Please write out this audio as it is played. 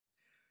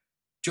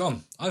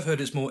John, I've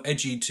heard it's more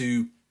edgy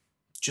to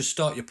just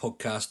start your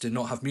podcast and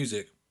not have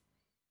music.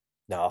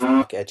 No,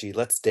 fuck edgy.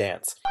 Let's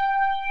dance.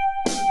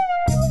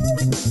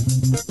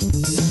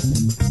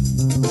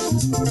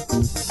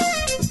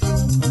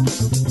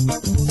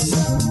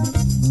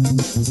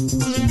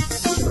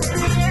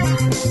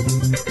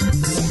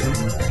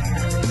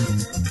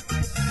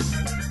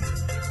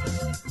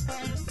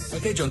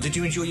 Okay, John, did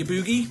you enjoy your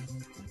boogie?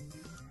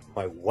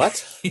 My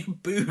what? Your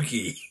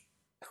boogie.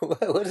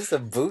 What is a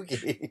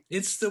boogie?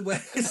 It's the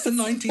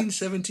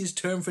 1970s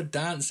term for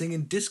dancing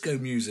and disco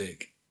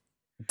music.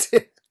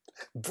 It's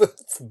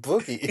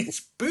boogie.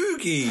 It's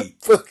boogie.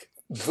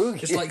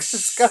 Boogie. It's like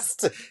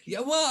disgusting.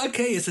 Yeah, well,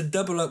 okay, it's a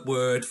double-up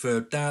word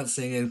for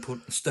dancing and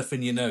put stuff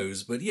in your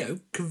nose, but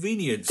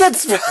convenience.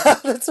 That's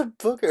a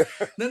booger.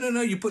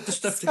 No, you put the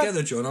stuff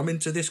together, John. I'm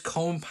into this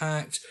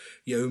compact,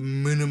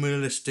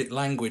 minimalistic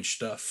language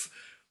stuff.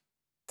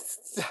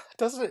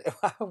 Doesn't it?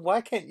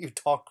 Why can't you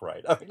talk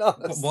right? I mean,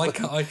 honestly, why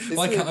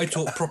can't I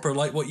talk proper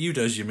like what you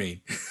does? You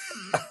mean?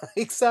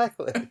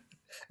 Exactly.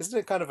 Isn't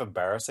it kind of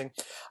embarrassing?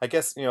 I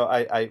guess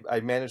I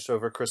managed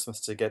over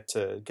Christmas to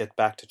get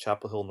back to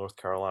Chapel Hill, North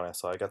Carolina,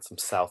 so I got some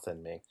South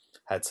in me.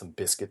 Had some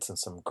biscuits and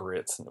some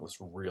grits, and it was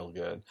real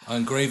good.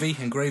 And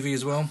gravy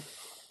as well.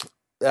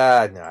 No,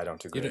 I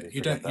don't do gravy.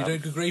 You don't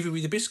do gravy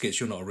with the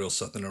biscuits. You're not a real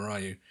Southerner, are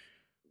you?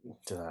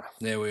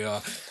 There we are.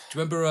 Do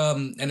you remember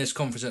Ennis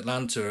Conference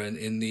Atlanta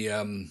in the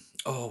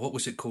what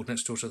was it called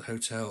next door to the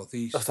hotel?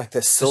 It was like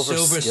the silver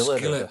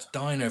skillet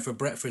diner for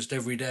breakfast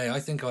every day. I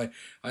think I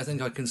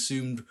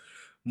consumed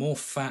more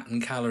fat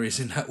and calories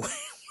in that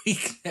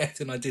week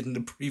than I did in the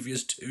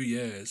previous 2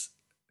 years.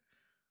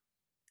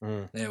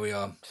 There we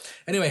are.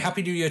 Anyway,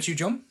 Happy New Year to you,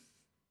 John.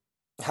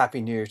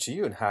 Happy New Year to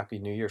you, and Happy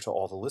New Year to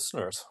all the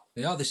listeners.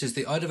 Yeah, this is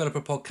the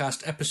iDeveloper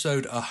Podcast,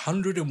 episode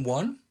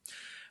 101.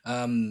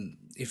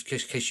 In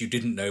case you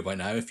didn't know by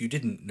now, if you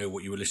didn't know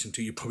what you were listening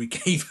to, you probably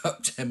gave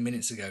up 10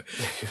 minutes ago.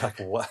 You're like,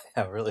 what?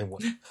 Really?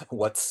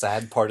 What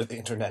sad part of the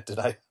internet did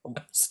I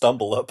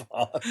stumble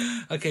upon?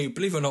 Okay,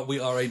 believe it or not, we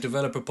are a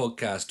developer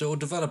podcast, or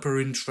developer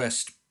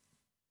interest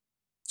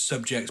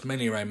subjects,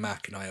 mainly around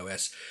Mac and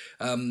iOS.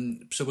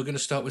 So we're going to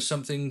start with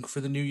something for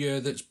the new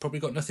year that's probably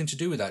got nothing to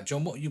do with that.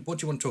 John, what do you want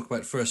to talk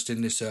about first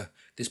in this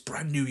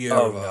brand new year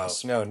of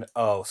ours?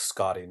 No,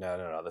 Scotty,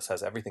 no. This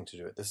has everything to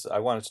do with this. I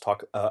wanted to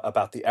talk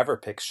about the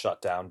EverPix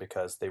shutdown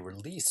because they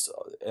released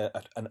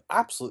an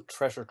absolute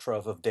treasure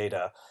trove of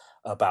data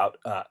about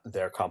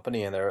their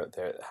company and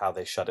their how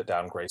they shut it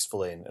down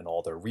gracefully and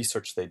all their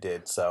research they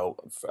did. So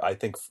I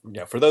think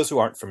for those who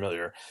aren't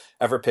familiar,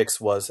 EverPix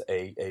was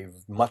a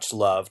much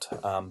loved,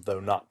 though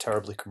not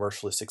terribly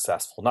commercially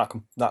successful,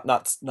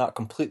 not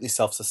completely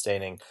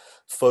self-sustaining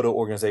photo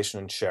organization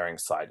and sharing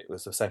site. It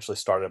was essentially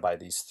started by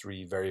these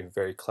three very,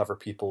 very clever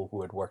people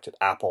who had worked at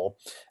Apple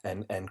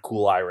and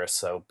Cool Iris,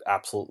 so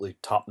absolutely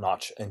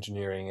top-notch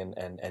engineering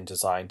and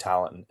design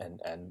talent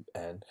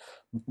and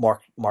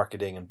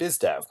marketing and biz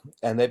dev.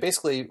 And they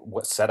basically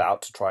set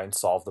out to try and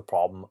solve the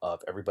problem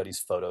of everybody's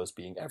photos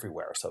being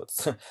everywhere. So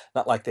it's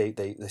not like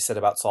they set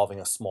about solving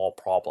a small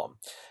problem.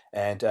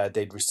 And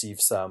they'd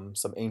received some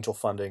angel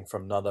funding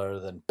from none other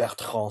than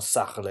Bertrand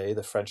Sacrelet,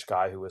 the French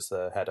guy who was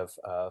the head of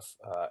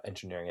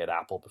engineering at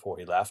Apple before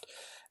he left.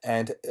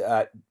 And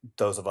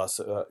those of us,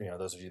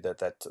 those of you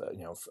that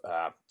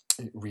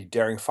read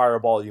Daring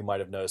Fireball, you might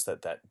have noticed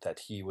that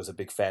he was a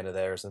big fan of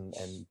theirs, and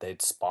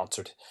they'd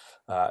sponsored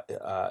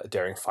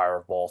Daring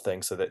Fireball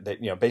thing, so that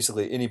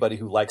basically anybody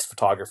who likes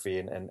photography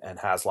and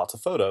has lots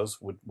of photos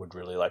would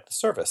really like the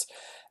service.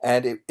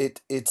 And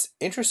it's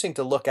interesting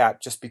to look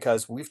at, just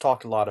because we've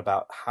talked a lot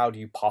about how do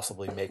you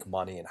possibly make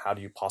money and how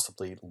do you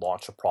possibly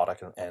launch a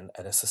product and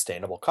a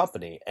sustainable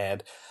company.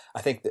 And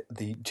I think that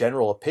the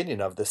general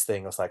opinion of this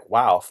thing was like,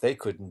 wow, if they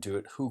couldn't do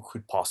it, who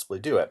could possibly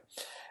do it?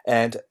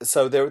 And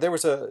so there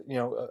was a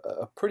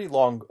pretty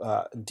long,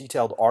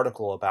 detailed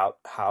article about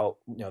how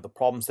the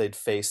problems they'd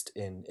faced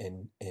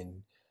in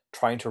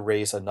trying to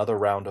raise another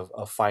round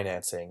of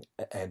financing,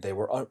 and they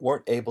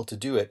weren't able to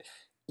do it,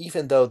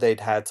 even though they'd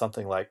had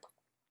something like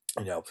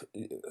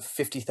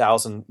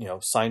 50,000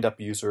 signed up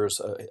users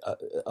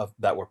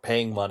that were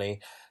paying money,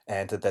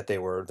 and that they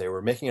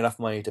were making enough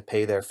money to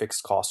pay their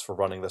fixed costs for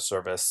running the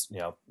service.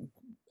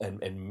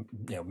 And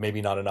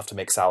maybe not enough to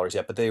make salaries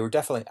yet, but they were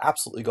definitely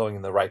absolutely going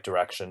in the right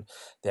direction.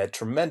 They had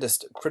tremendous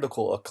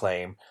critical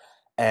acclaim,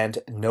 and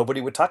nobody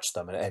would touch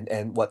them.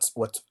 And what's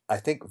I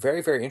think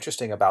very, very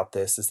interesting about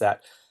this is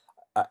that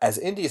as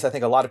indies, I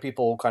think a lot of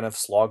people kind of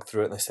slog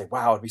through it and they say,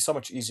 wow, it'd be so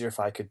much easier if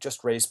I could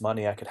just raise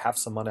money. I could have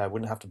some money. I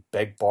wouldn't have to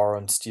beg, borrow,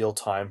 and steal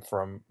time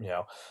from,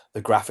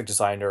 the graphic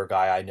designer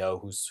guy I know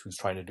who's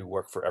trying to do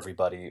work for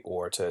everybody,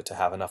 or to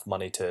have enough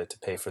money to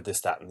pay for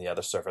this, that, and the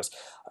other service.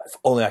 If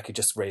only I could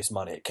just raise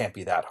money. It can't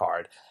be that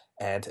hard.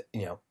 And,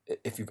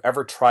 if you've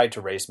ever tried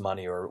to raise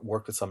money or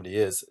worked with somebody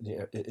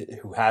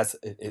who has,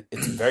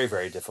 it's very,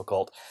 very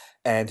difficult.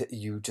 And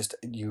you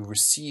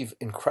receive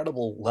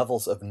incredible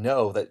levels of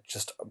no that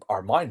just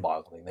are mind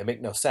boggling. They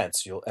make no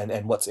sense.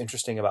 And what's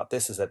interesting about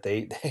this is that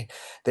they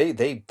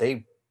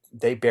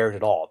they bared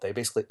it all. They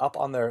basically, up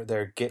on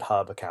their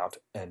GitHub account,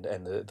 and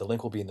the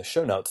link will be in the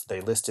show notes.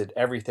 They listed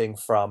everything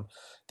from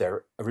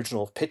their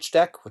original pitch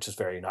deck, which is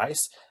very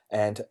nice,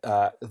 and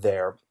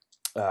their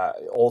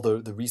all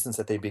the reasons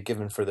that they've been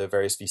given for the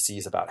various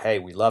VCs about, hey,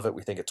 we love it,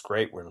 we think it's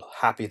great, we're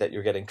happy that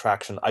you're getting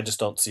traction. I just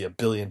don't see $1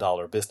 billion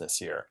business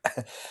here,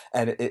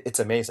 and it's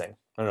amazing.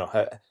 I don't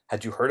know.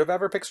 Had you heard of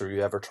EverPix, or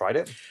you ever tried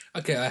it?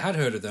 Okay, I had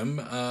heard of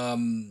them.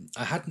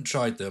 I hadn't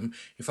tried them.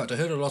 In fact, I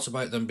heard a lot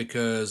about them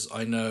because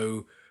I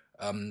know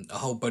a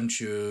whole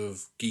bunch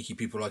of geeky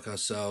people like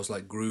ourselves,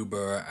 like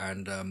Gruber,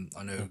 and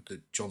I know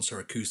that John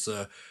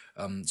Siracusa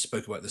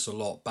spoke about this a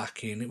lot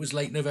back in, it was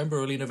late November,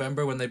 early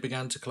November when they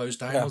began to close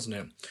down, Yeah, wasn't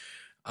it?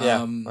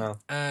 yeah. Well,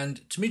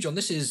 And to me, John,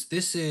 this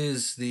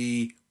is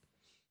the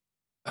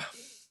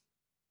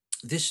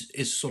this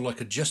is sort of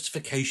like a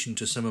justification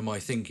to some of my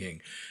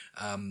thinking,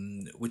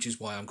 which is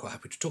why I'm quite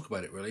happy to talk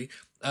about it, really.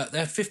 They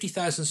had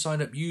 50,000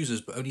 sign up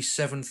users, but only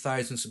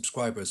 7,000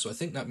 subscribers. So I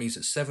think that means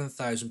that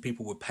 7,000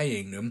 people were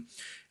paying them,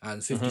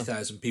 and hmm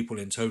 50,000 people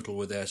in total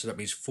were there. So that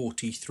means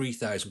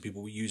 43,000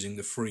 people were using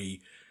the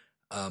free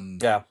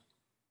yeah,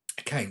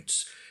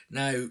 accounts.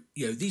 Now,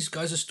 these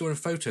guys are storing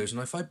photos,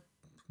 and if I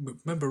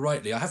remember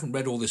rightly, I haven't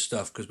read all this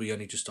stuff because you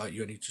only just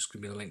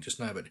gave me the link just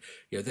now, but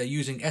they're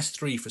using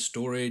S3 for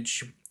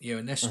storage.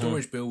 And their hmm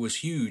storage bill was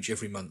huge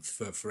every month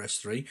for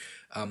S3,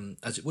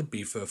 as it would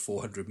be for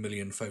 400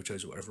 million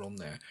photos or whatever on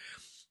there.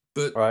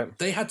 But right.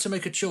 they had to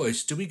make a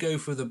choice: do we go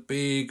for the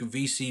big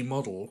VC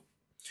model,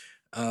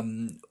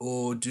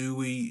 or do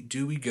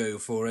we go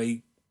for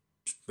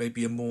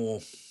maybe a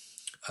more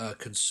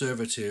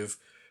conservative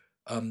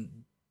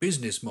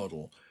business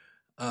model?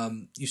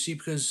 You see,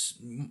 because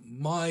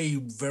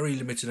my very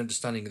limited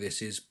understanding of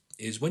this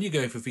is when you're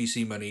going for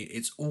VC money,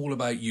 it's all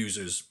about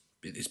users.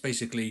 It's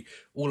basically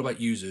all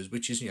about users,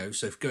 which is,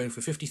 so if going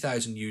for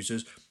 50,000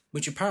 users,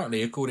 which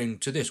apparently, according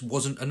to this,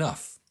 wasn't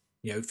enough.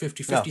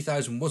 50 No.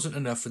 50,000 wasn't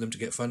enough for them to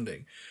get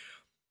funding.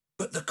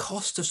 But the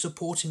cost of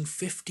supporting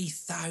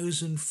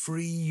 50,000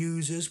 free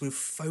users with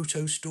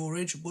photo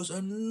storage was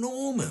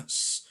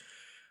enormous.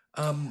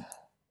 Um,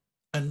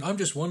 and I'm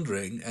just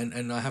wondering,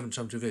 and I haven't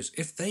come to this,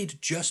 if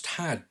they'd just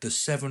had the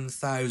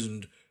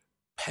 7,000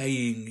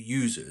 paying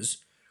users,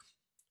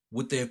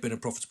 would they have been a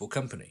profitable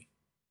company?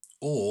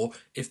 Or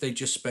if they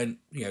just spent,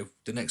 the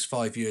next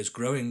 5 years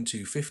growing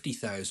to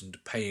 50,000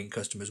 paying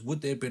customers,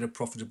 would they have been a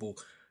profitable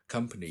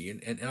company?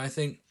 And I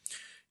think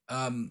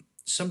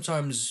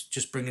sometimes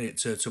just bringing it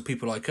to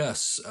people like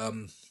us,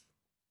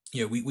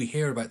 we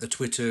hear about the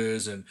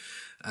Twitters and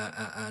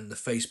the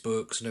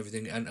Facebooks and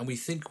everything, and we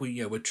think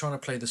we're trying to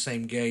play the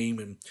same game,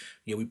 and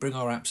we bring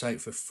our apps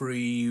out for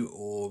free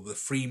or the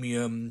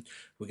freemium.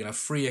 We're gonna have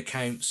free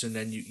accounts, and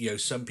then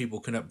some people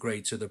can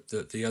upgrade to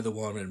the other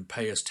one and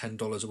pay us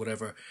 $10 or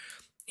whatever.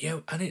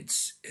 And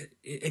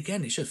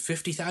again, it showed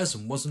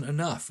 50,000 wasn't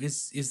enough.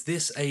 Is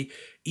this a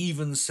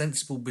even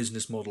sensible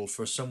business model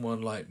for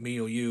someone like me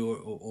or you,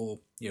 or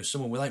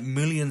someone with like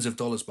millions of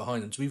dollars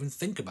behind them to even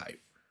think about?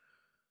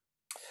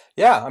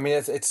 Yeah, I mean,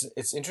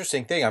 it's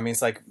interesting thing. I mean,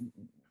 it's like,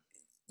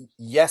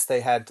 yes,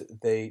 they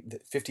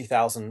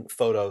 50,000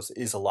 photos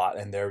is a lot,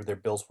 and their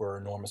bills were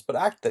enormous.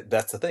 But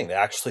that's the thing; they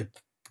actually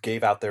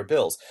gave out their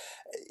bills.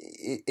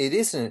 It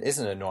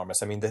isn't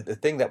enormous. I mean, the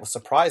thing that was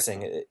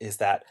surprising is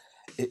that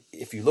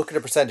if you look at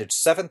a percentage,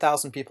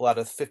 7,000 people out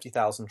of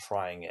 50,000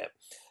 trying it.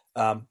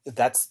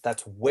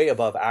 That's way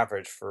above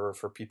average for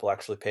people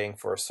actually paying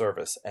for a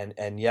service.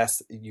 And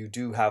yes, you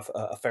do have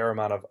a fair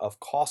amount of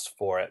cost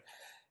for it,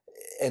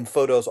 and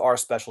photos are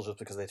special just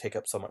because they take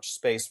up so much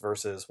space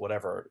versus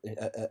whatever,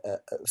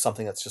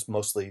 something that's just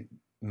mostly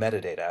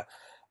metadata.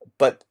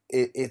 But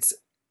it's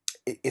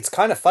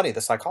kind of funny,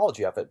 the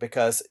psychology of it,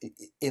 because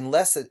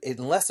unless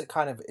it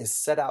kind of is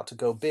set out to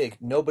go big,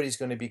 nobody's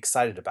going to be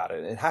excited about it.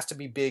 And it has to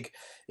be big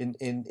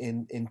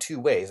in two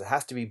ways. It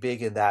has to be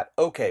big in that,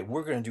 okay,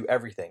 we're going to do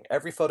everything,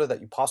 every photo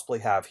that you possibly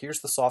have. Here's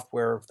the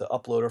software, the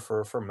uploader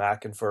for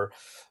Mac and for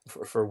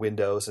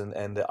Windows,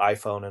 and the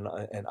iPhone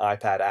and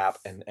iPad app,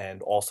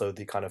 and also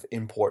the kind of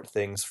import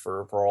things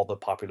for all the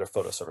popular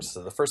photo services.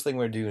 So the first thing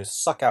we're going to do is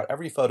suck out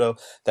every photo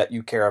that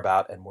you care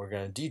about, and we're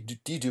going to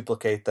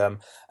deduplicate them,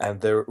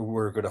 and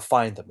we're going to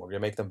find them. We're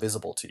going to make them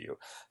visible to you.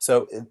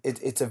 So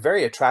it's a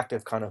very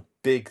attractive kind of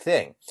big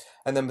thing.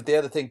 And then, but the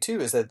other thing too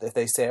is that if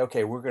they say,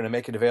 okay, we're going to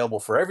make it available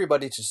for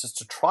everybody just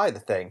to try the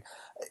thing,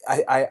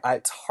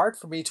 it's hard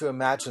for me to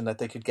imagine that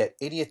they could get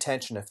any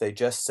attention if they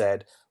just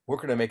said, we're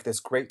going to make this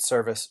great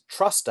service,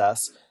 trust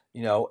us,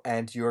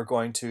 and you're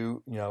going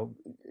to,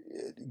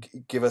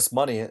 give us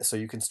money so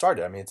you can start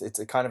it. I mean, it's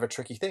a kind of a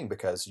tricky thing,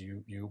 because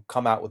you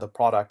come out with a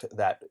product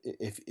that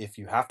if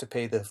you have to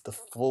pay the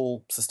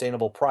full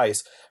sustainable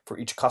price for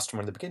each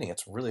customer in the beginning,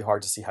 it's really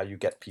hard to see how you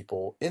get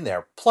people in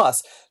there.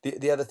 Plus,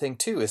 the other thing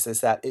too is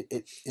that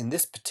it in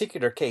this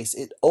particular case,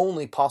 it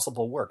only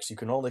possible works. You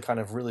can only kind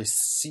of really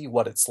see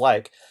what it's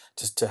like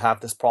to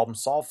have this problem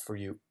solved for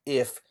you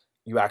if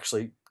you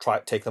actually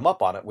take them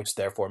up on it, which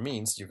therefore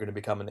means you're going to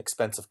become an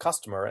expensive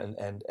customer,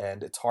 and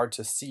it's hard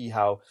to see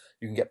how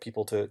you can get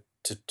people to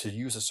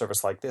use a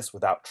service like this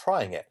without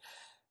trying it.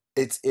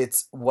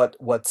 it's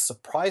what's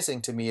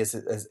surprising to me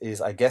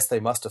is I guess they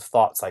must have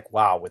thought it's like,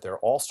 wow, with their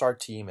all-star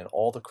team and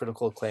all the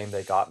critical acclaim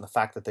they got and the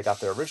fact that they got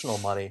their original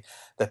money,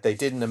 that they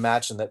didn't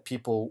imagine that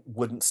people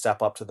wouldn't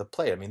step up to the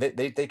plate. I mean,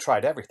 they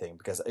tried everything,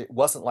 because it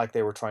wasn't like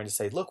they were trying to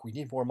say, look, we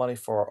need more money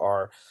for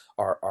our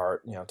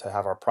to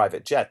have our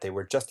private jet. They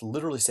were just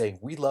literally saying,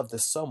 we love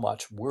this so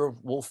much,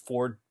 we'll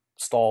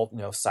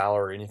forestall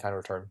salary or any kind of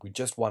return. We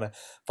just want to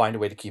find a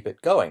way to keep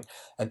it going.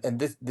 And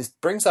this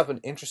brings up an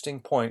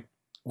interesting point,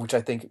 which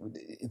I think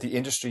the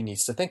industry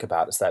needs to think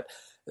about, is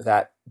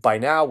that by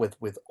now,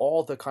 with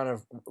all the kind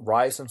of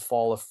rise and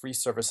fall of free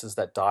services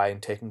that die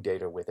and taking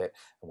data with it,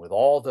 and with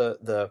all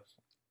the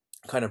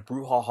kind of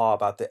brouhaha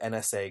about the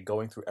NSA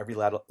going through every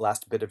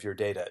last bit of your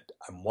data,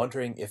 I'm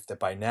wondering if that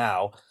by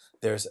now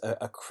there's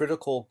a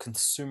critical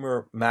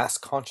consumer mass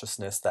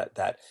consciousness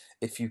that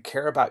if you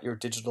care about your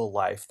digital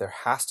life, there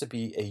has to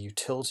be a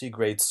utility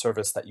grade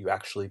service that you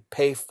actually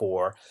pay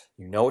for,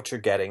 you know what you're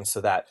getting,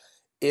 so that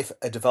if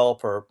a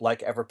developer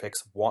like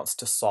EverPix wants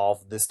to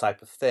solve this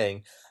type of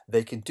thing,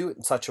 they can do it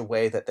in such a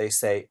way that they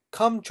say,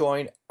 come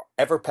join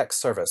EverPix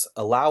service,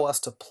 allow us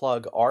to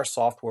plug our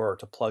software or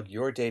to plug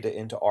your data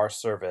into our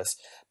service,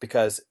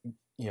 because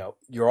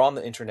you're on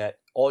the internet,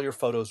 all your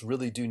photos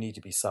really do need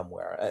to be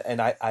somewhere. And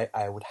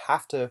I would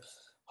have to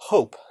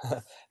hope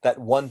that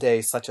one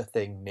day such a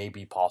thing may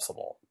be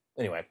possible.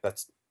 Anyway,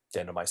 that's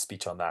the end of my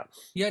speech on that.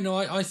 Yeah, no,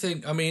 I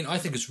think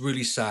it's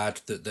really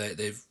sad that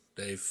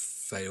they've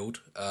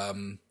failed,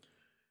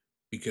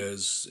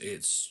 because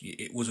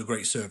it was a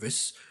great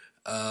service.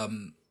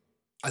 Um,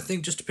 I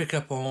think just to pick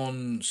up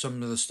on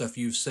some of the stuff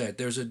you've said,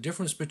 there's a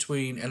difference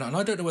between, and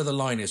I don't know where the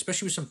line is,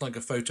 especially with something like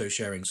a photo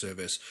sharing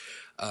service.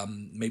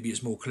 Maybe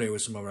it's more clear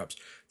with some other apps.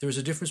 There is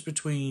a difference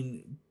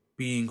between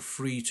being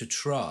free to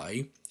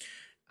try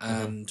Hmm.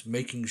 and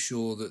making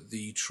sure that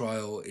the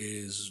trial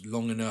is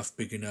long enough,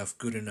 big enough,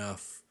 good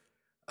enough,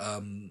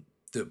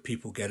 that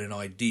people get an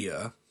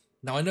idea.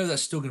 Now I know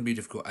that's still going to be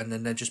difficult, and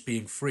then they're just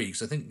being free,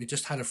 because I think they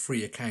just had a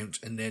free account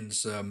and then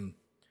some,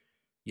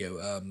 you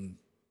know,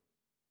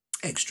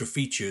 extra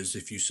features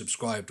if you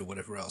subscribed or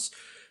whatever else.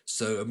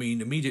 So I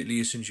mean, immediately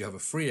as soon as you have a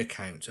free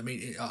account, I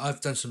mean,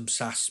 I've done some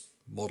SaaS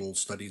model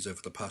studies over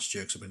the past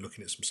year because I've been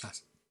looking at some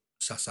SaaS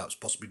apps,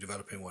 possibly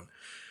developing one.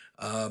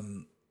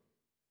 Um,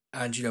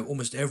 and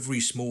almost every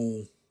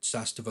small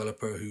SaaS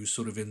developer who's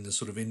sort of in the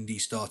sort of indie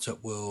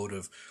startup world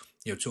of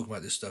talking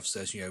about this stuff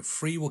says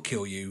free will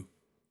kill you.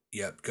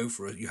 Yeah, go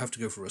for it. You have to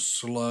go for a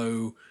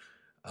slow,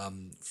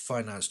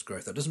 financed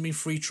growth. That doesn't mean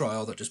free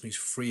trial. That just means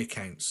free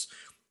accounts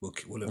will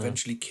Mm.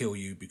 eventually kill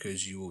you,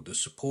 because the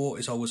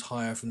support is always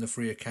higher from the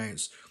free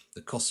accounts.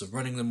 The costs of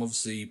running them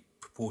obviously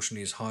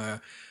proportionally is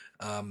higher.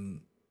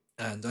 Um,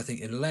 and I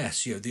think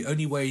unless the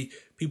only way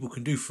people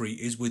can do free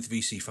is with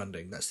VC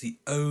funding. That's the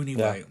only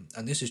Yeah. way,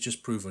 and this is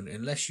just proven.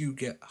 Unless you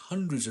get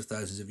hundreds of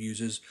thousands of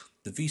users,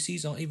 the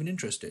VCs aren't even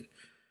interested.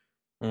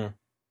 Mm.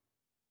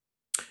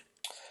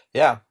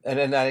 Yeah,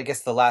 and I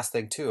guess the last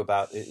thing too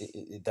about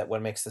that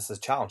what makes this a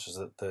challenge is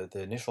that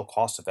the initial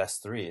cost of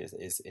S3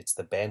 is it's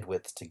the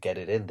bandwidth to get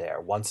it in there.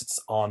 Once it's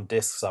on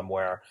disk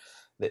somewhere,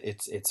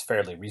 it's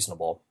fairly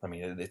reasonable. I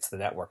mean, it's the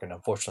network, and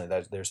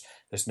unfortunately,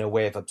 there's no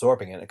way of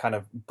absorbing it. It kind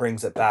of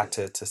brings it back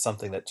to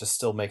something that just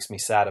still makes me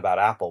sad about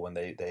Apple when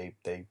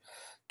they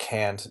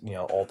canned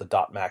all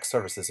the .Mac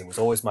services. It was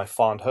always my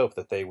fond hope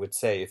that they would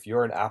say, if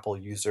you're an Apple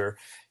user,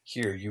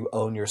 here you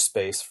own your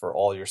space for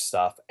all your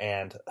stuff,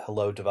 and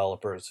hello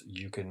developers,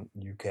 you can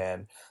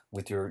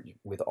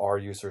with our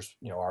users,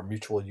 our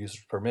mutual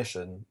users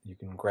permission, you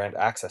can grant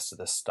access to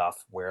this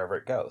stuff wherever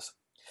it goes.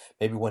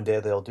 Maybe one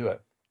day they'll do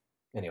it.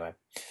 Anyway,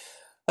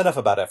 enough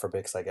about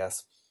EverPix, I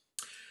guess.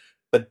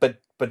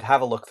 But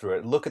have a look through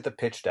it. Look at the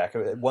pitch deck.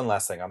 One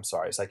last thing, I'm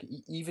sorry. It's like,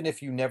 even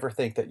if you never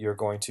think that you're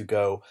going to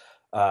go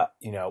uh,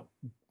 you know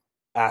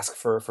ask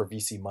for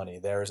VC money,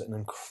 there's an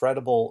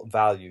incredible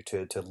value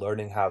to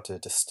learning how to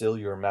distill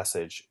your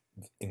message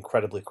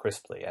incredibly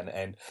crisply. And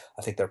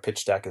I think their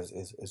pitch deck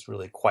is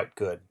really quite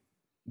good,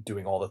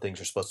 doing all the things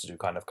you're supposed to do,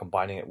 kind of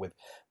combining it with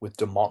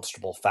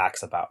demonstrable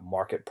facts about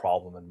market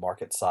problem and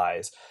market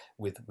size,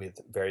 with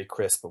very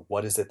crisp, but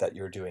what is it that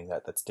you're doing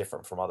that's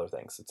different from other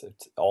things.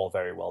 It's all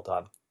very well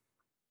done.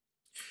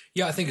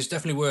 Yeah, I think it's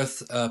definitely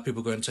worth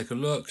people going and take a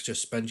look.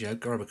 Just spend,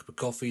 grab a cup of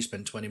coffee,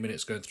 spend 20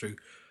 minutes going through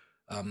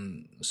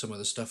some of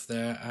the stuff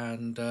there,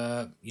 and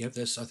I think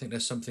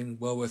there's something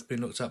well worth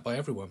being looked at by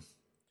everyone.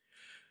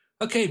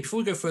 Okay, before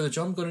we go further,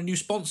 John, we've got a new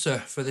sponsor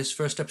for this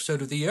first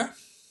episode of the year.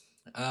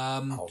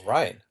 Um, All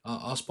right.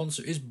 our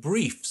sponsor is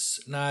Briefs.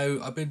 Now,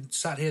 I've been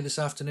sat here this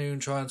afternoon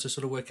trying to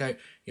sort of work out,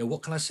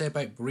 what can I say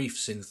about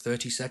Briefs in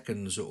 30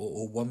 seconds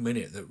or 1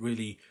 minute that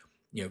really,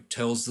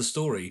 tells the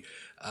story.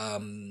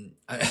 And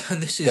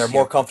this They're is,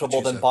 more which comfortable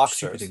is than a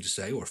stupid thing boxers. to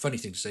say or a funny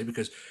thing to say,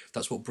 because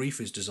that's what Brief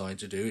is designed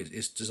to do.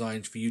 It's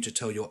designed for you to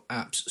tell your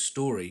app's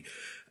story.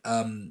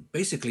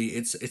 Basically,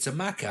 it's a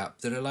Mac app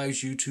that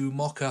allows you to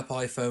mock up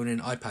iPhone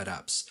and iPad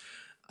apps.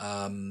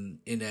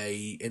 in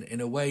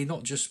a way,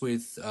 not just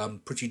with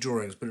pretty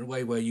drawings, but in a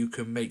way where you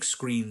can make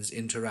screens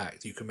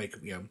interact. You can make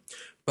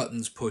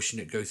buttons push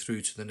and it go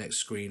through to the next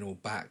screen, or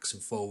backs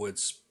and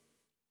forwards,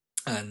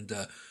 and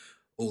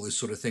all this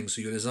sort of thing.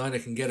 So your designer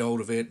can get a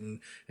hold of it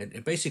and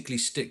basically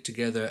stick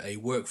together a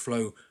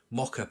workflow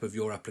mock-up of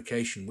your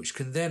application, which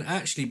can then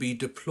actually be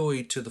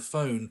deployed to the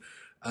phone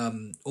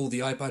or the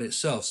iPad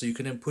itself. So you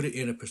can then put it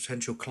in a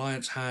potential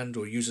client's hand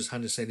or user's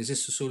hand and say, is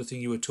this the sort of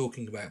thing you were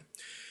talking about?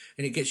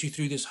 And it gets you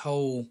through this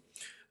whole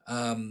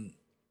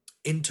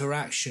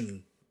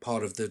interaction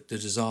part of the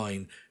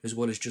design, as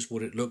well as just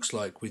what it looks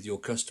like with your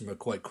customer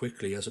quite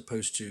quickly, as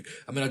opposed to,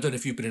 I mean, I don't know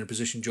if you've been in a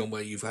position, John,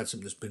 where you've had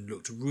something that's been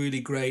looked really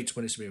great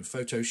when it's been in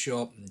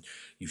Photoshop and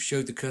you've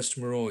showed the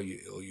customer, or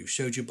you've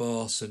showed your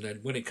boss, and then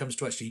when it comes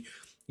to actually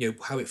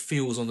how it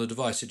feels on the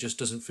device, it just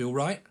doesn't feel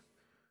right.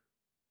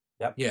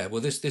 Yep. Yeah,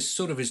 well, this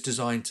sort of is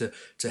designed to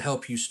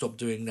help you stop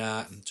doing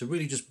that and to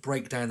really just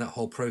break down that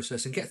whole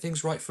process and get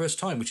things right first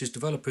time, which is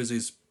developers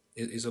is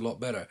a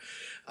lot better.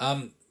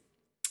 Now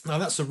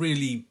that's a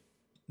really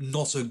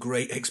not a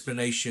great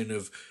explanation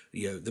of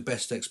the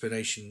best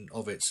explanation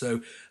of it.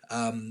 So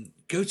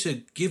go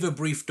to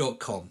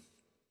giveabrief.com,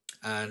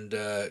 and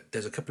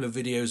there's a couple of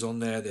videos on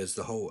there. There's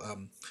the whole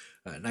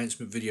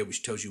announcement video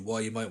which tells you why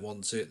you might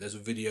want it. There's a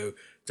video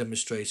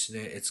demonstrating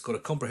it. It's got a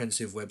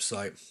comprehensive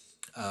website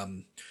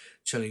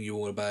telling you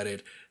all about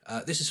it.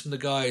 This is from the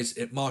guys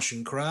at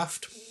Martian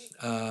Craft.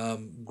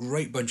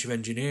 Great bunch of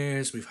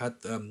engineers. We've had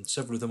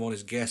several of them on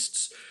as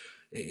guests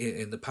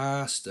in the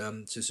past. So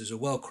this is a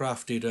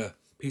well-crafted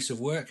piece of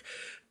work,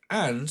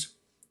 and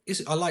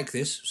I like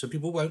this. Some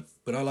people won't,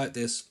 but I like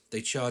this.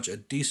 They charge a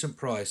decent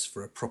price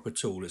for a proper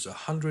tool. It's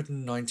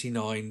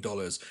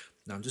 $199.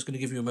 Now I'm just going to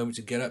give you a moment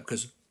to get up,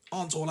 because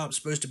aren't all apps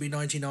supposed to be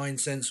 99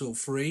 cents or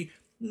free?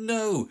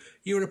 No,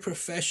 you're a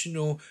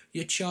professional.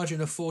 You're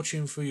charging a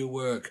fortune for your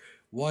work.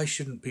 Why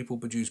shouldn't people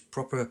produce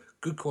proper,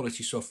 good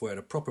quality software at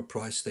a proper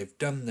price? They've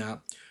done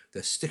that.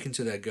 They're sticking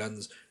to their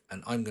guns,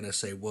 and I'm going to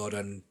say well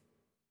done.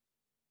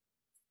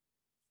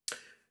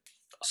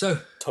 So,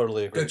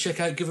 Totally agree. go check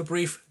out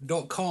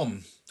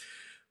giveabrief.com.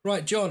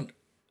 Right, John,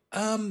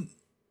 I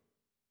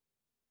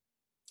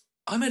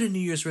made a New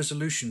Year's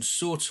resolution,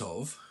 sort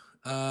of,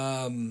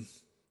 and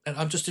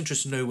I'm just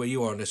interested to know where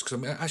you are on this, because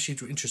I'm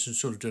actually interested in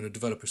sort of doing a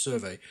developer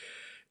survey.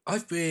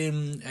 I've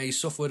been a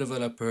software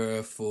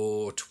developer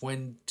for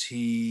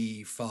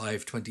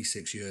 25,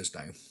 26 years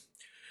now.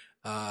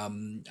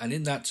 And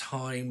in that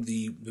time,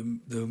 the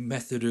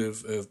method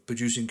of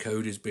producing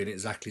code has been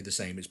exactly the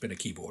same. It's been a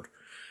keyboard.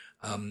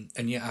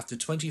 And yet after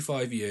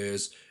 25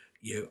 years,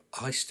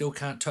 I still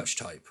can't touch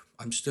type.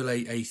 I'm still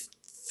a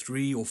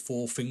 3 or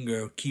 4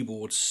 finger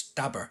keyboard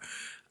stabber.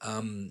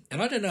 And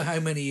I don't know how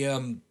many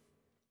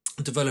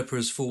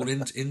developers fall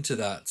into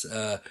that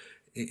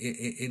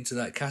into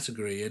that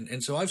category.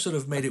 And so I've sort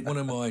of made it one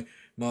of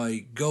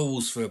my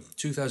goals for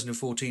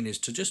 2014 is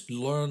to just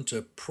learn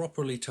to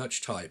properly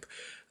touch type.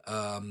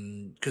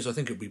 Because I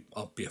think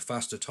I'll be a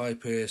faster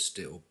typist.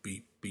 It'll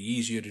be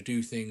easier to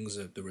do things.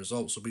 The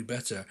results will be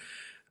better.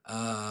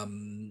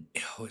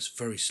 It's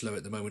very slow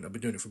at the moment. I've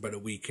been doing it for about a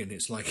week, and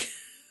it's like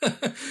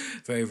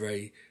very,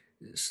 very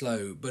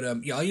slow. But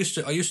I used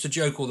to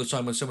joke all the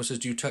time when someone says,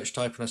 "Do you touch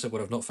type?" And I said,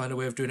 "Well, I've not found a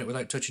way of doing it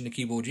without touching the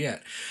keyboard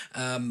yet."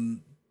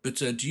 But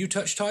do you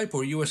touch type,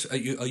 or are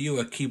you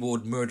a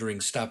keyboard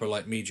murdering stabber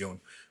like me, John?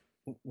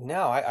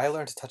 No, I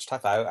learned to touch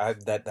type.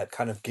 That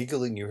kind of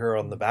giggling you hear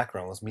on the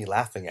background was me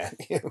laughing at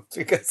you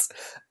because,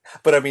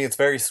 but I mean, it's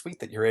very sweet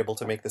that you're able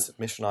to make this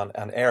admission on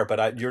air.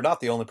 But you're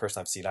not the only person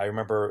I've seen. I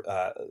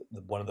remember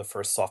one of the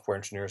first software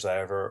engineers I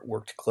ever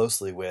worked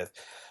closely with.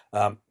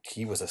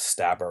 He was a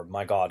stabber,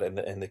 my God,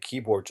 and the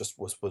keyboard just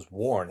was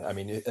worn. I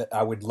mean,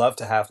 I would love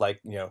to have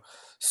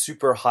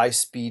super high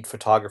speed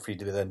photography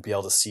to then be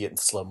able to see it in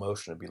slow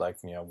motion. It'd be like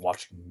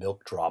watching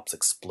milk drops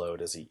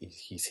explode as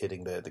he's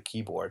hitting the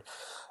keyboard.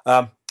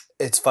 Um,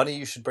 it's funny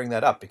you should bring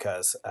that up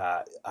because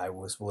I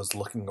was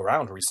looking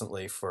around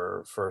recently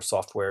for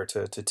software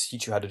to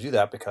teach you how to do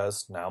that,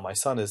 because now my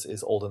son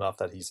is old enough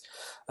that he's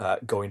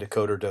going to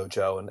Coder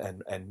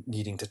Dojo and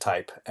needing to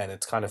type, and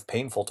it's kind of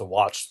painful to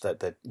watch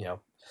that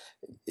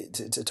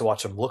to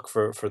watch him look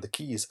for the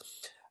keys.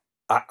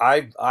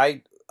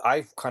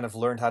 I kind of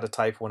learned how to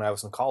type when I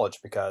was in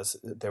college, because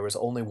there was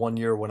only one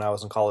year when I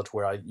was in college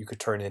where you could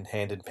turn in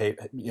hand and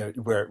paper,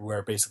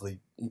 where basically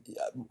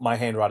my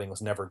handwriting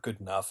was never good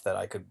enough that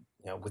I could,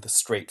 with a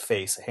straight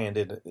face, hand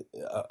in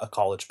a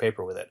college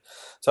paper with it.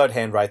 So I'd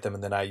handwrite them,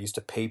 and then I used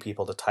to pay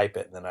people to type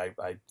it, and then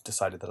I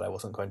decided that I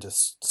wasn't going to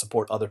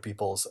support other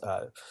people's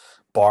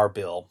bar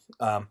bill.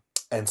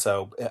 And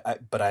so,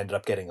 but I ended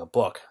up getting a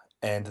book.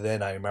 And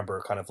then I remember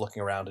kind of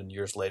looking around, and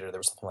years later, there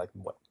was something like,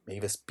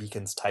 Mavis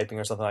Beacon's Typing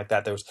or something like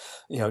that. There was,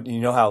 you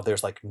know how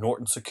there's like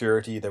Norton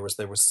Security. There was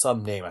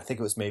some name. I think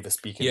it was Mavis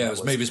Beacon. Yeah, it That was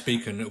was Mavis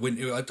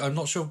Beacon. I'm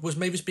not sure, was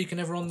Mavis Beacon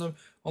ever on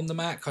the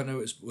Mac? I know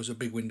it was a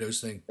big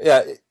Windows thing.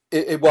 Yeah,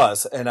 it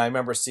was, and I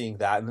remember seeing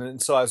that, and then,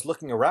 so I was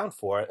looking around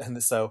for it,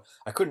 and so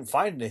I couldn't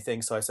find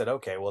anything. So I said,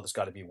 okay, well, there's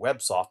got to be web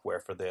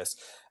software for this,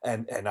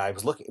 and I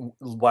was looking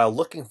while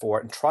looking for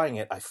it and trying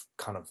it.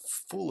 Kind of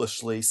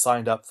foolishly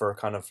signed up for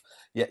kind of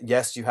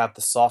yes, you have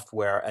the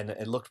software, and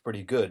it looked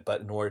pretty good,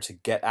 but in order to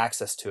get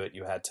access to it,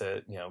 you had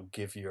to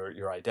give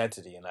your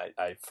identity, and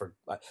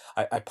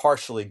I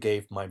partially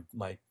gave my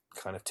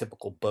kind of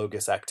typical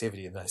bogus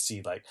activity, and I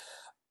see like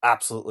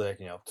absolutely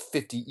like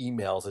 50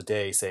 emails a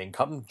day saying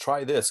come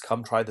try this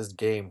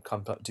game,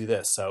 come do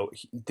this. So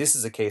this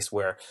is a case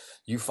where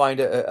you find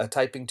a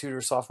typing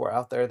tutor software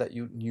out there that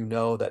you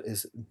know that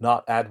is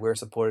not adware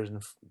supported,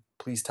 and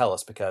please tell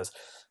us, because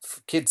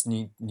kids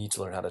need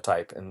to learn how to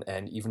type,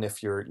 and even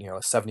if you're a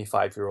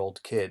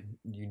 75-year-old kid,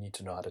 you need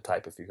to know how to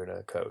type if you're going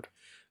to code.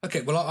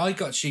 Okay, well, I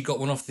actually got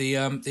one off the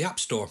App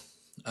Store.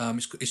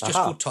 It's just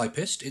Aha. called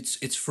Typist.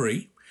 It's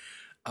free.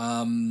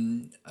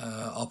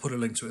 I'll put a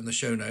link to it in the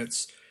show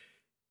notes.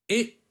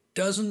 It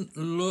doesn't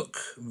look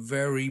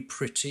very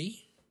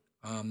pretty,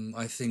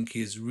 I think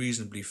is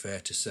reasonably fair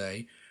to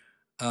say.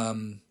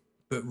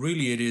 But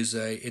really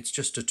it's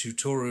just a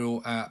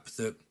tutorial app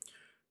that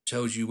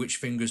tells you which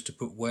fingers to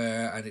put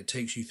where, and it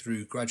takes you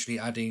through gradually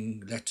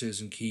adding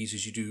letters and keys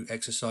as you do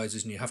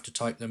exercises, and you have to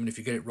type them, and if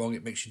you get it wrong,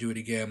 it makes you do it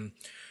again.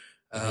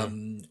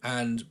 Hmm.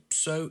 And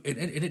so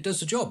it does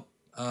the job.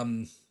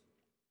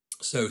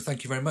 So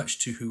thank you very much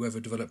to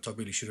whoever developed. I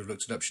really should have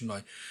looked it up,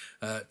 shouldn't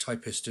I?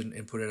 Typist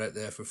and put it out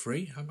there for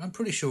free. I'm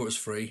pretty sure it was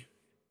free.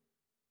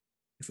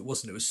 If it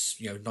wasn't, it was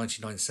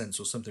 99 cents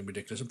or something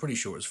ridiculous. I'm pretty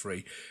sure it was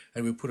free,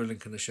 and we'll put a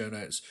link in the show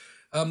notes.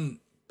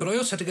 But I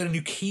also had to get a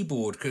new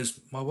keyboard because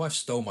my wife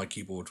stole my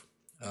keyboard.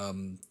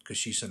 Because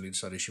she suddenly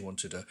decided she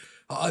wanted a.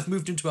 I've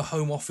moved into a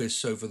home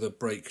office over the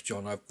break,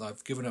 John.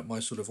 I've given up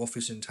my sort of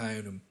office in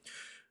town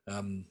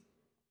and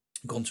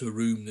gone to a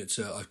room that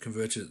I've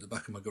converted at the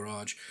back of my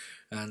garage,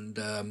 and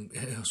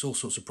it's all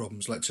sorts of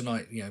problems. Like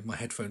tonight, my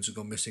headphones have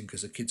gone missing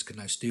because the kids can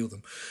now steal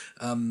them.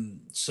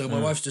 So my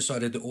wife's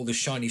decided that all this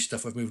shiny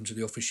stuff I've moved into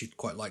the office, she'd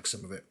quite like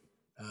some of it.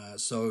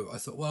 So I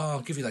thought, well, I'll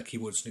give you that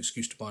keyboard. It's an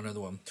excuse to buy another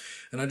one.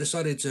 And I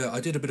decided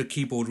I did a bit of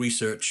keyboard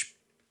research.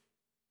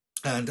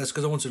 And that's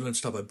because I wanted to learn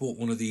stuff. I bought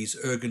one of these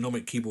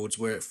ergonomic keyboards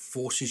where it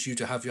forces you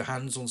to have your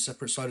hands on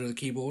separate side of the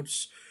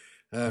keyboards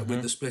with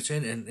Hmm. the split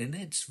in, and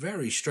it's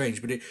very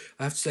strange. But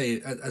I have to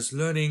say, as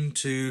learning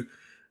to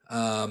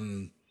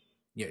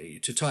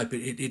to type,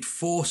 it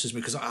forces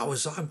me because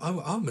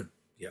I'm a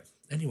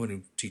anyone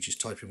who teaches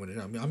typing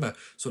I'm a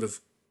sort of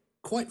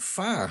quite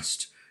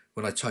fast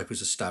when I type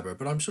as a stabber,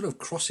 but I'm sort of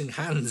crossing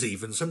hands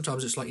even.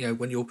 Sometimes it's like,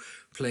 when you're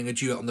playing a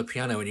duet on the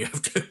piano and you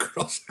have to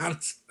cross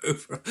hands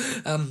over,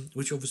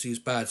 which obviously is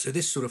bad. So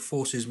this sort of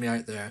forces me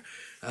out there.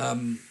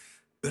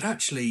 But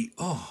actually,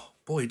 oh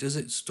boy, do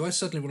I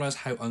suddenly realise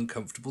how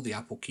uncomfortable the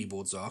Apple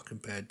keyboards are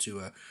compared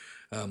to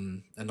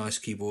a nice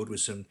keyboard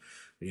with some,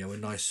 a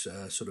nice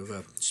sort of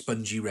a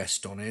spongy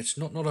rest on it.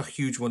 Not a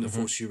huge one that Hmm.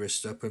 forces your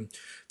wrist up, and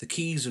the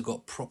keys have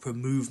got proper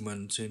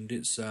movement, and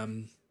it's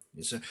a.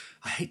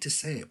 I hate to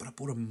say it, but I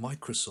bought a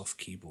Microsoft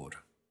keyboard.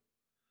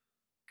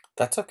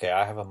 That's okay.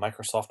 I have a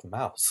Microsoft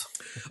mouse.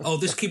 Oh,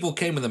 this keyboard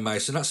came with a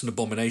mouse, and that's an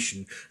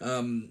abomination.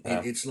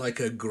 Yeah. It's like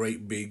a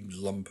great big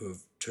lump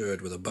of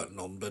turd with a button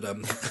on, but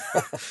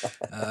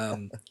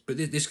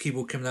this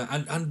keyboard came out,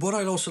 and what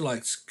I also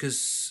liked,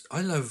 because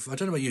I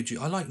don't know about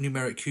you, I like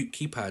numeric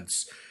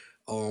keypads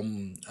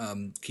on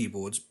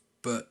keyboards,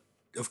 but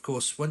of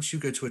course, once you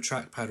go to a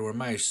trackpad or a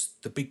mouse,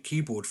 the big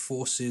keyboard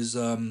forces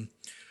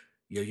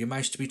your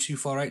mouse to be too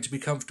far out to be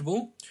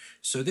comfortable.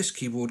 So this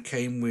keyboard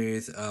came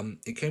with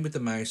it came with the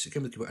mouse, it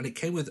came with the keyboard, and it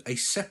came with a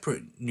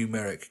separate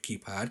numeric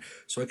keypad,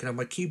 so I can have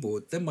my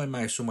keyboard, then my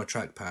mouse or my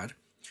trackpad,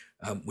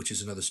 which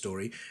is another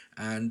story,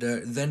 and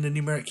then the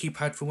numeric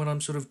keypad for when I'm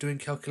sort of doing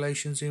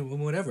calculations and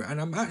whatever. And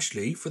I'm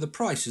actually, for the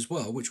price as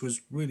well, which was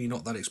really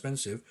not that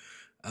expensive,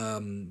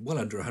 well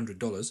under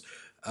 $100.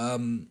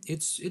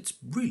 It's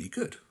really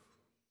good.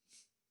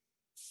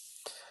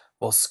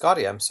 Well,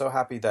 Scotty, I'm so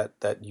happy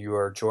that you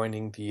are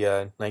joining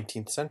the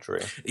 19th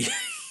century.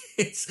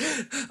 It's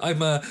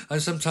I'm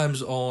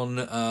sometimes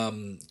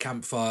on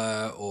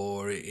Campfire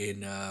or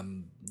in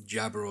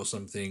Jabber or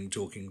something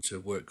talking to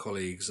work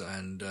colleagues,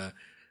 and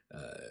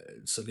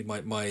suddenly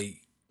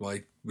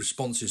my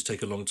responses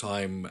take a long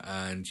time,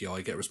 and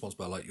I get a response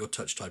by like, "You're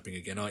touch typing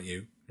again, aren't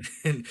you?"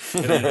 and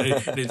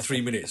then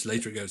 3 minutes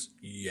later it goes,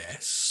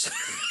 "Yes."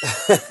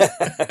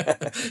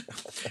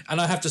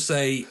 And I have to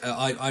say,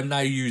 I'm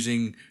now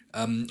using.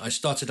 I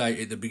started out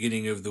at the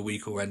beginning of the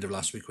week or end of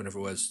last week, whenever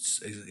it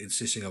was,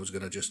 insisting I was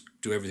going to just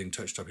do everything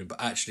touch typing,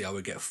 but actually I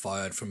would get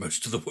fired for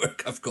most of the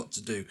work I've got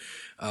to do.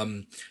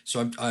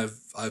 So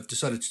I've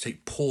decided to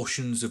take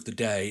portions of the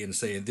day and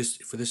say this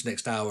for this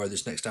next hour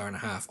and a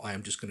half, I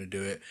am just going to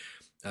do it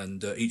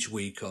And each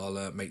week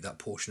I'll make that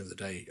portion of the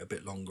day a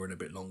bit longer and a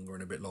bit longer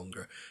and a bit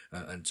longer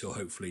until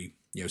hopefully,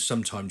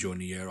 sometime during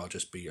the year I'll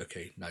just be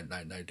okay now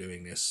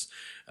doing this.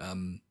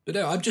 But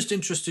no, I'm just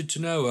interested to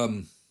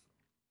know,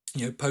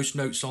 post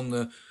notes on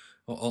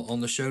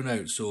the show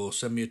notes or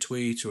send me a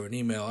tweet or an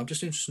email. I'm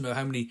just interested to know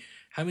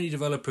how many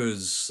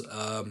developers.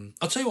 I'll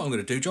tell you what I'm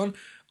going to do, John.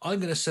 I'm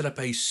going to set up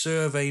a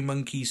Survey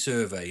Monkey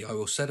survey. I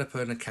will set up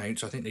an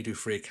account. I think they do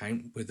free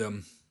account with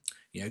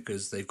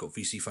because they've got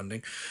VC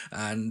funding,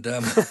 and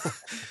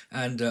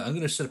I'm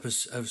going to set up a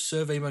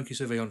Survey Monkey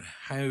survey on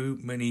how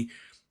many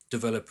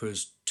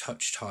developers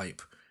touch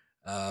type,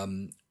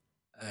 and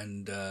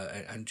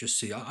just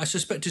see. I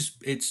suspect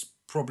it's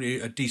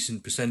probably a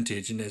decent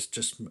percentage, and there's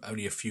just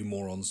only a few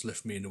morons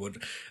left me in the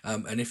wood.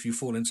 And if you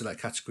fall into that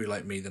category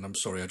like me, then I'm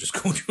sorry, I just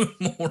called you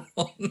a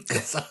moron.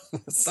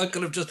 I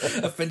could have just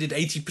offended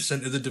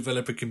 80% of the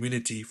developer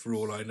community for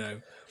all I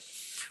know.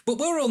 But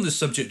while we're on this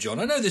subject, John,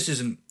 I know this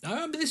isn't.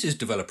 This is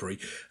developery.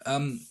 Are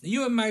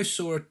you a mouse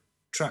or a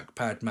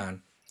trackpad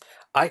man?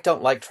 I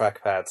don't like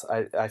trackpads.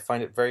 I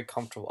find it very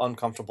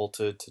uncomfortable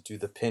to do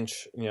the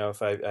pinch.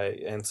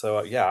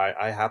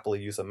 I happily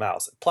use a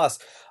mouse. Plus,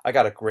 I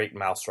got a great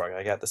mouse rug.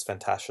 I got this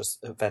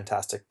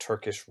fantastic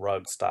Turkish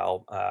rug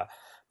style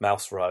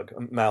mouse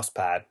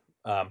pad,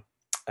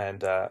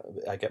 and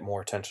I get more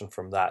attention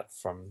from that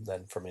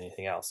than from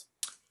anything else.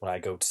 When I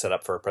go to set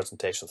up for a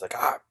presentation, it's like,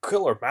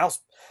 killer mouse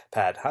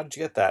pad. How did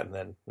you get that? And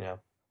then,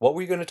 what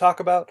were you going to talk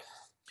about?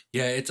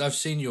 Yeah, I've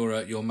seen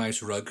your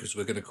mouse rug, as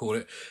we're going to call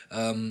it.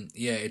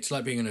 It's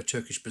like being in a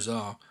Turkish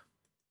bazaar.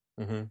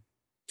 Mm-hmm.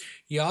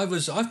 Yeah,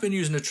 I've been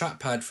using a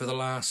trackpad for the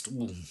last,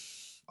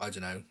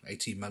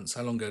 18 months.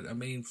 How long ago? I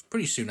mean,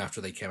 pretty soon after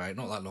they came out.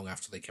 Not that long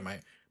after they came out.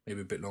 Maybe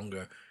a bit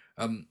longer.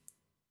 I'm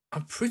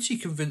pretty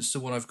convinced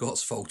the one I've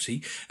got's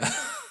faulty.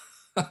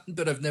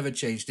 But I've never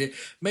changed it.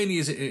 Mainly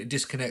as it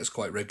disconnects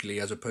quite regularly,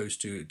 as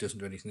opposed to it doesn't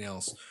do anything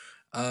else.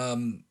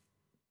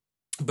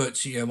 But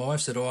my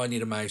wife said, I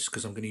need a mouse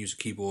because I'm going to use a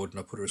keyboard, and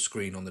I put her a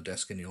screen on the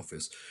desk in the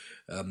office.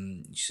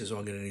 She says,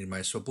 I'm going to need a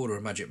mouse. So I bought her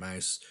a Magic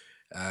Mouse,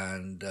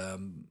 and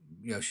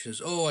she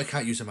says, I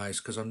can't use a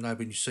mouse because I've now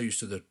been so used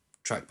to the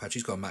trackpad.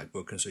 She's got a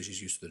MacBook, and so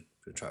she's used to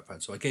the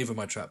trackpad. So I gave her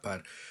my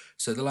trackpad.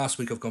 So the last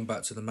week I've gone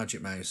back to the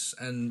Magic Mouse,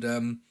 and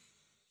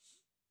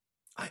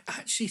I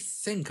actually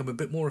think I'm a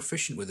bit more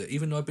efficient with it,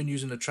 even though I've been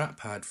using a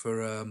trackpad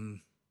for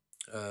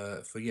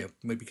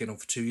maybe getting on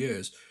for 2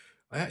 years.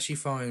 I actually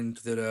find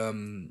that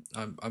I'm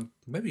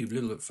maybe a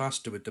little bit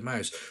faster with the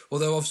mouse.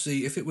 Although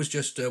obviously, if it was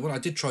just I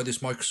did try this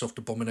Microsoft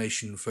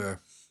abomination for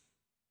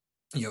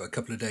a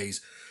couple of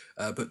days,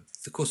 but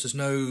of course there's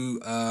no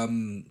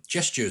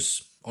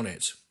gestures on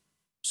it,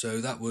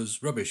 so that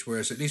was rubbish.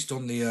 Whereas at least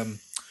on the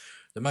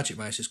Magic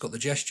Mouse, it's got the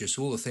gestures,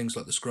 so all the things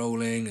like the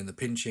scrolling and the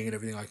pinching and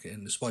everything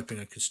and the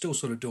swiping I can still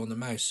sort of do on the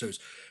mouse, so it's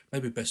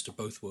maybe best of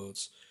both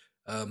worlds.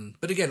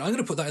 But again, I'm going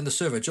to put that in the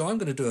survey. Joe, I'm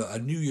going to do a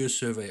New Year's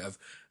survey of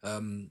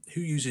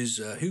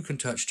who can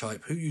touch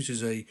type, who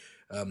uses a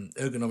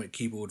ergonomic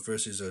keyboard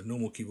versus a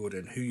normal keyboard,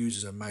 and who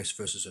uses a mouse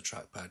versus a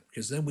trackpad,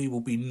 because then we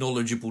will be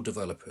knowledgeable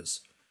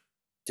developers.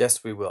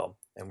 Yes, we will,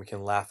 and we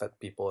can laugh at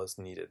people as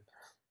needed.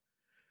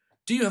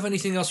 Do you have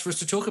anything else for us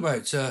to talk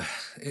about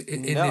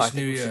in this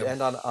new year?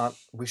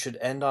 We should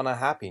end on a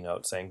happy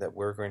note, saying that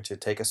we're going to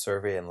take a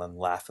survey and then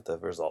laugh at the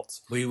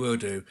results. We will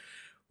do.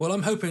 Well,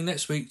 I'm hoping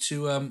next week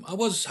to. I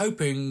was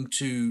hoping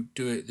to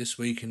do it this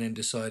week, and then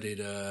decided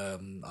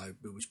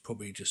it was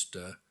probably just.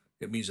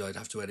 It means I'd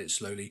have to edit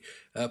slowly.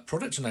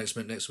 Product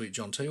announcement next week,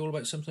 John. Tell you all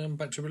about something I'm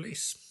about to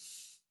release.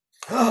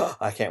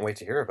 I can't wait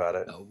to hear about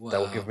it. Oh, wow. That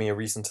will give me a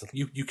reason to.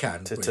 You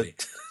can really.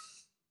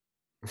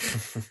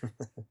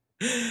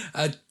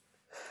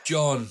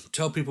 John,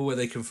 tell people where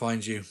they can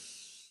find you.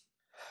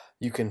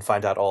 You can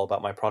find out all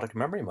about my product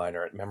Memory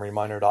Miner at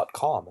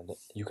memoryminer.com, and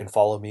you can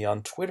follow me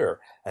on Twitter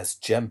as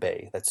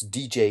Djembe. That's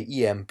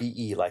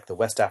DJEMBE, like the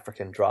West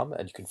African drum,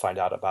 and you can find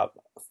out about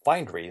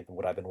Findery,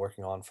 what I've been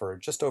working on for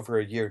just over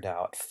a year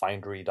now at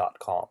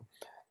findery.com.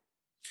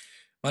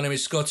 My name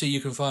is Scotty. You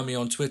can find me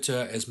on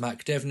Twitter as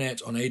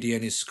MacDevNet. On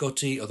ADN is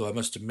Scotty, although I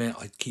must admit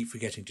I keep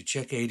forgetting to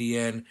check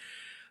ADN.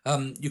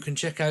 You can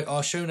check out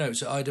our show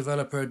notes at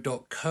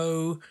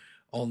iDeveloper.co.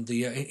 on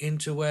the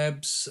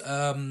interwebs.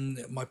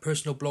 My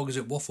personal blog is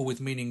at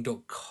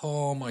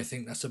wafflewithmeaning.com. I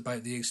think that's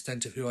about the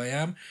extent of who I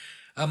am.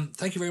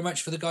 Thank you very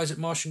much for the guys at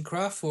Martian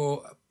Craft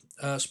for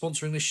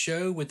sponsoring this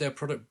show with their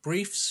product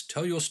briefs.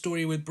 Tell your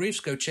story with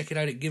briefs. Go check it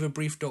out at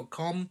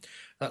giveabrief.com.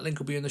 That link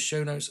will be in the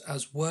show notes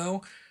as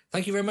well.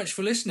 Thank you very much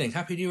for listening.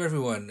 Happy New Year,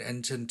 everyone.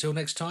 And until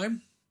next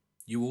time,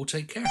 you all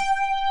take care.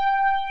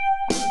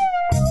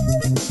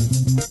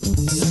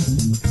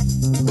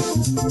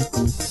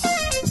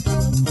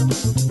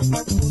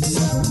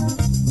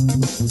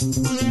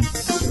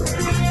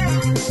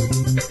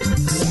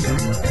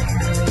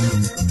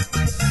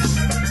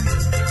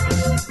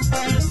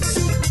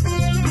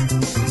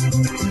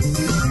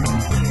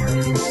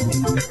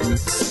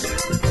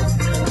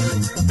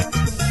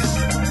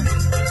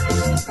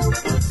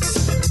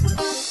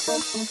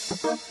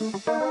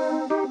 Thank you.